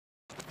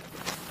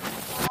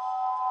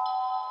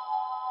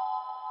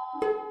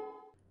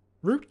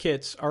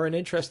Rootkits are an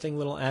interesting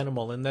little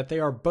animal in that they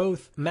are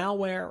both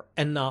malware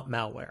and not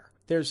malware.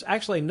 There's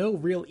actually no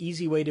real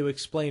easy way to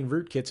explain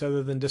rootkits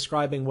other than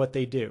describing what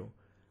they do.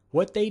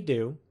 What they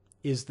do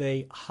is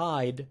they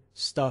hide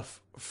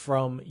stuff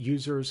from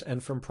users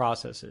and from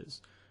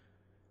processes.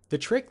 The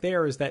trick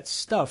there is that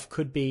stuff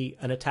could be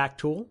an attack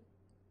tool,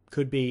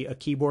 could be a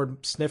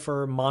keyboard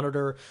sniffer,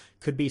 monitor,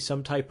 could be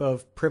some type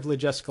of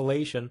privilege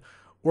escalation,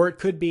 or it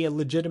could be a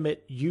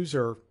legitimate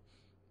user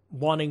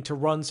wanting to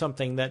run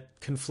something that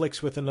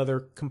conflicts with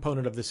another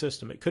component of the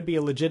system. It could be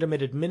a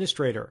legitimate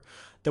administrator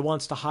that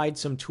wants to hide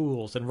some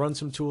tools and run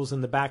some tools in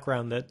the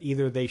background that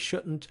either they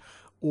shouldn't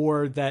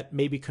or that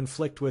maybe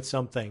conflict with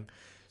something.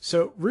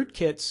 So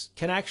rootkits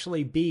can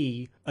actually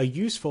be a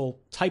useful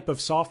type of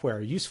software,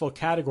 a useful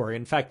category.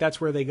 In fact, that's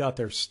where they got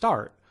their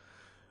start.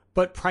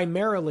 But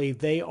primarily,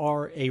 they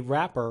are a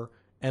wrapper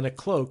and a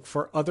cloak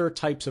for other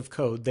types of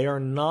code. They are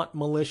not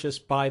malicious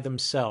by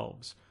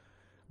themselves.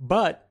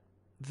 But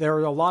there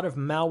are a lot of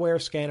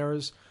malware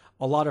scanners,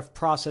 a lot of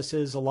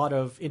processes, a lot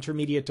of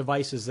intermediate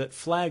devices that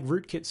flag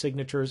rootkit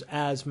signatures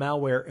as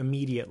malware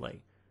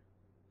immediately.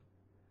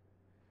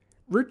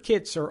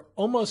 Rootkits are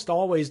almost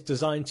always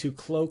designed to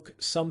cloak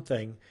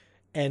something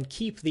and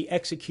keep the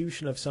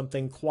execution of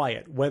something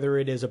quiet, whether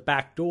it is a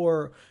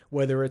backdoor,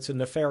 whether it's a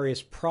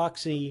nefarious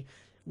proxy,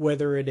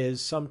 whether it is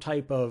some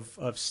type of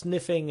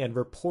sniffing and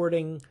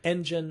reporting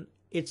engine.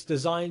 It's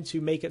designed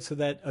to make it so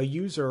that a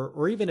user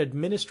or even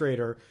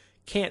administrator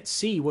can't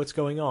see what's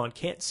going on,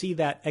 can't see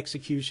that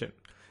execution.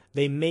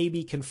 They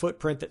maybe can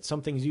footprint that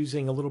something's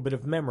using a little bit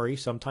of memory,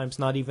 sometimes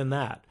not even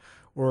that.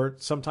 Or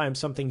sometimes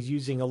something's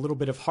using a little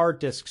bit of hard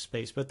disk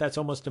space, but that's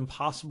almost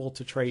impossible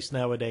to trace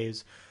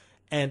nowadays,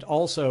 and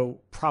also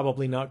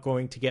probably not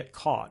going to get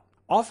caught.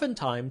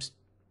 Oftentimes,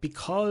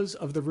 because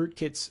of the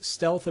rootkit's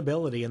stealth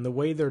ability and the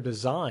way they're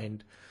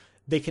designed,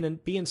 they can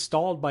be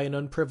installed by an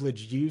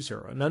unprivileged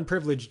user. An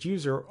unprivileged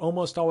user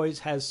almost always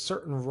has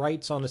certain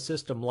rights on a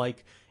system,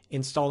 like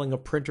installing a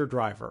printer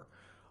driver,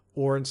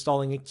 or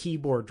installing a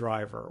keyboard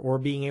driver, or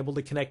being able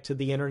to connect to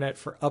the internet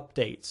for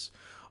updates.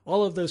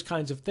 All of those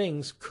kinds of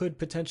things could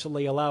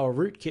potentially allow a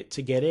rootkit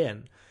to get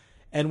in.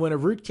 And when a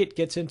rootkit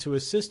gets into a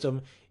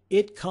system,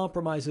 it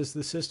compromises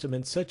the system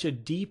in such a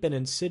deep and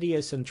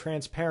insidious and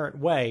transparent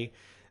way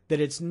that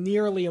it's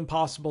nearly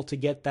impossible to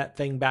get that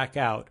thing back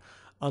out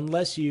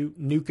unless you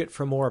nuke it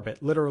from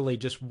orbit, literally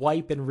just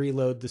wipe and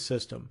reload the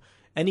system.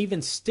 And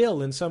even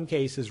still, in some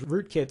cases,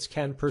 rootkits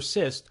can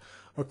persist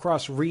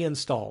across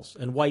reinstalls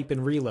and wipe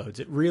and reloads.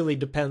 It really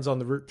depends on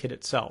the rootkit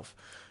itself.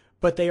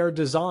 But they are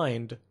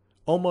designed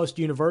almost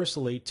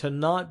universally to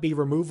not be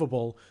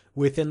removable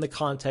within the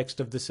context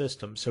of the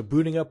system. So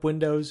booting up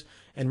Windows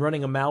and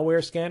running a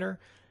malware scanner,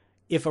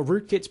 if a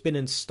rootkit's been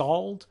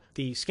installed,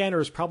 the scanner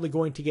is probably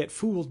going to get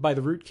fooled by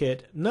the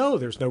rootkit. No,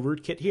 there's no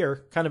rootkit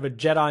here. Kind of a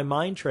Jedi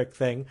mind trick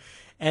thing.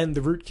 And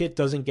the rootkit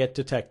doesn't get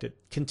detected.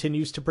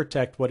 Continues to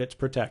protect what it's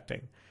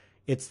protecting.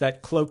 It's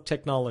that cloak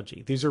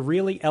technology. These are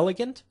really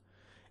elegant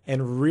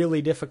and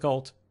really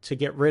difficult to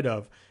get rid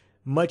of.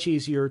 Much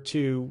easier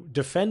to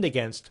defend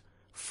against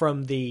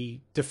from the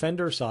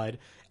defender side.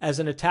 As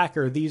an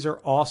attacker, these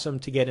are awesome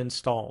to get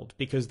installed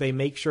because they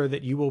make sure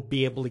that you will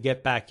be able to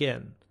get back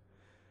in.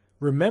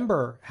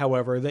 Remember,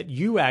 however, that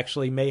you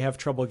actually may have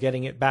trouble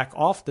getting it back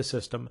off the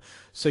system,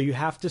 so you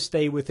have to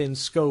stay within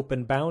scope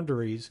and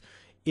boundaries.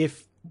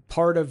 If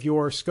part of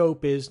your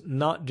scope is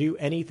not do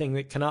anything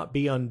that cannot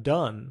be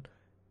undone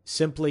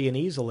simply and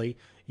easily,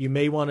 you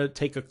may want to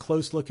take a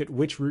close look at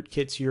which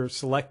rootkits you're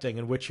selecting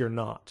and which you're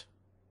not.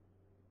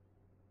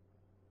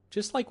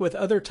 Just like with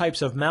other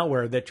types of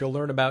malware that you'll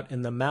learn about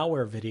in the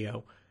malware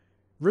video,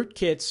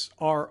 rootkits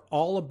are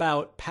all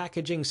about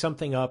packaging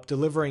something up,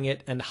 delivering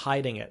it, and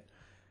hiding it.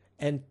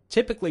 And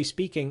typically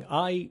speaking,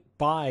 I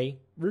buy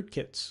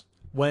rootkits.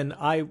 When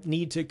I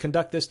need to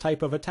conduct this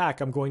type of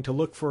attack, I'm going to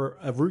look for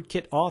a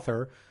rootkit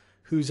author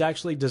who's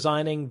actually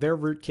designing their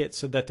rootkit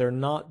so that they're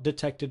not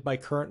detected by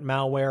current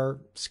malware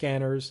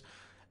scanners,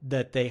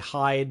 that they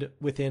hide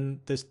within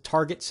the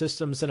target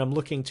systems that I'm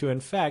looking to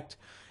infect,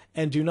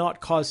 and do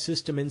not cause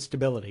system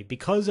instability.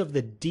 Because of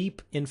the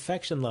deep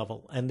infection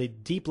level and the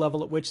deep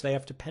level at which they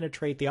have to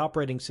penetrate the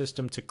operating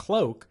system to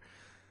cloak,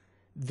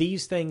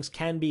 these things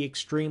can be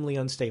extremely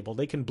unstable.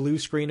 They can blue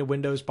screen a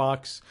Windows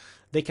box.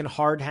 They can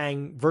hard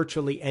hang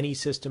virtually any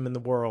system in the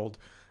world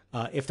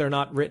if they're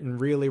not written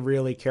really,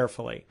 really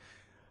carefully.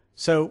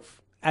 So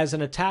as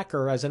an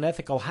attacker, as an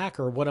ethical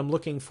hacker, what I'm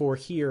looking for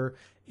here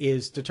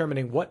is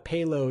determining what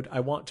payload I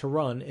want to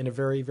run in a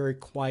very, very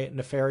quiet,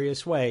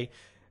 nefarious way,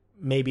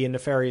 maybe a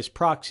nefarious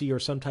proxy or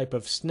some type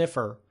of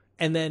sniffer,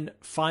 and then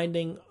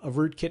finding a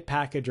rootkit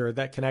packager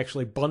that can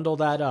actually bundle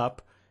that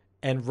up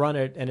and run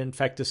it and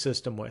infect a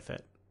system with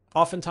it.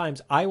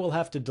 Oftentimes, I will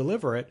have to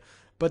deliver it,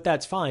 but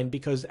that's fine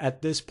because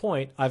at this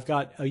point, I've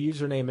got a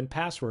username and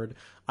password.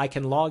 I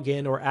can log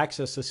in or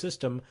access the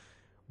system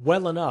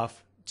well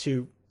enough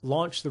to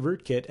launch the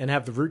rootkit and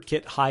have the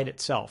rootkit hide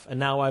itself. And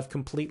now I've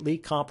completely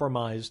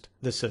compromised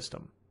the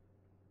system.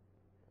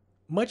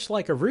 Much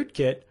like a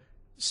rootkit,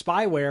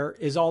 spyware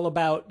is all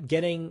about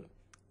getting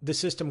the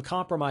system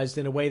compromised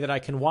in a way that I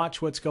can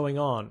watch what's going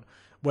on,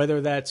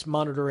 whether that's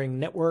monitoring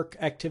network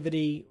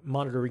activity,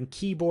 monitoring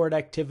keyboard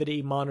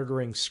activity,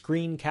 monitoring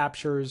screen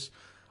captures,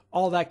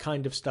 all that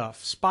kind of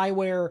stuff.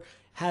 Spyware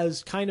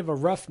has kind of a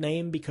rough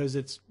name because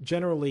it's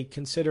generally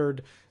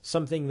considered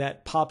something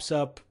that pops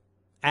up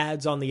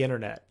ads on the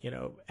internet,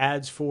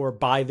 ads for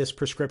buy this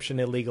prescription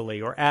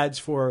illegally, or ads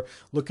for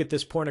look at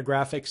this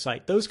pornographic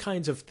site. Those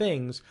kinds of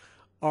things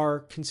are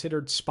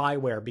considered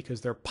spyware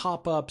because they're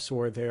pop-ups,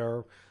 or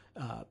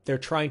they're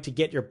trying to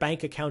get your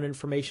bank account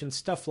information,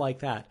 stuff like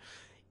that.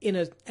 In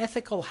an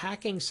ethical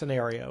hacking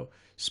scenario,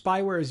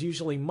 spyware is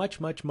usually much,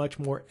 much, much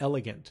more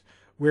elegant,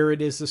 where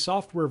it is the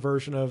software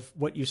version of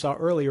what you saw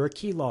earlier, a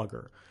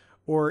keylogger,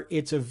 or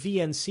it's a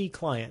VNC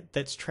client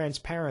that's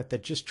transparent,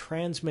 that just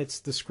transmits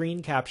the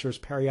screen captures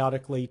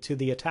periodically to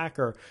the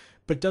attacker,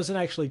 but doesn't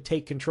actually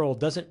take control,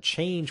 doesn't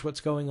change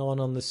what's going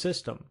on the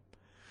system.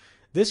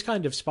 This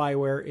kind of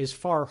spyware is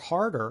far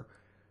harder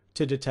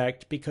to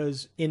detect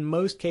because in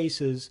most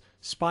cases,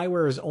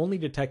 spyware is only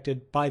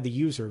detected by the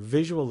user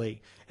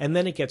visually, and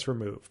then it gets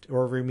removed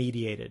or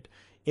remediated.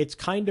 It's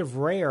kind of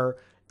rare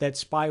that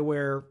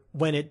spyware,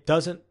 when it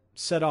doesn't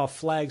set off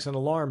flags and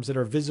alarms that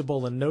are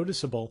visible and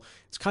noticeable,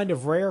 it's kind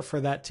of rare for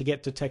that to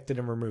get detected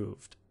and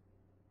removed.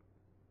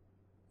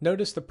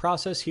 Notice the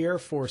process here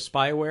for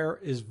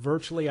spyware is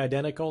virtually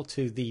identical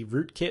to the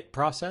rootkit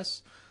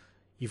process.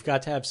 You've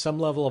got to have some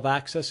level of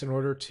access in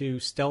order to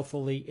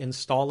stealthily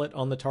install it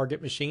on the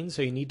target machine,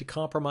 so you need to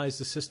compromise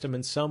the system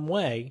in some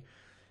way.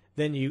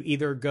 Then you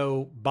either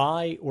go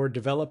buy or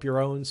develop your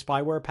own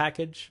spyware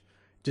package,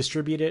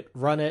 distribute it,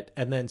 run it,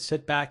 and then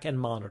sit back and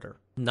monitor.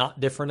 Not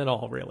different at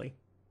all, really.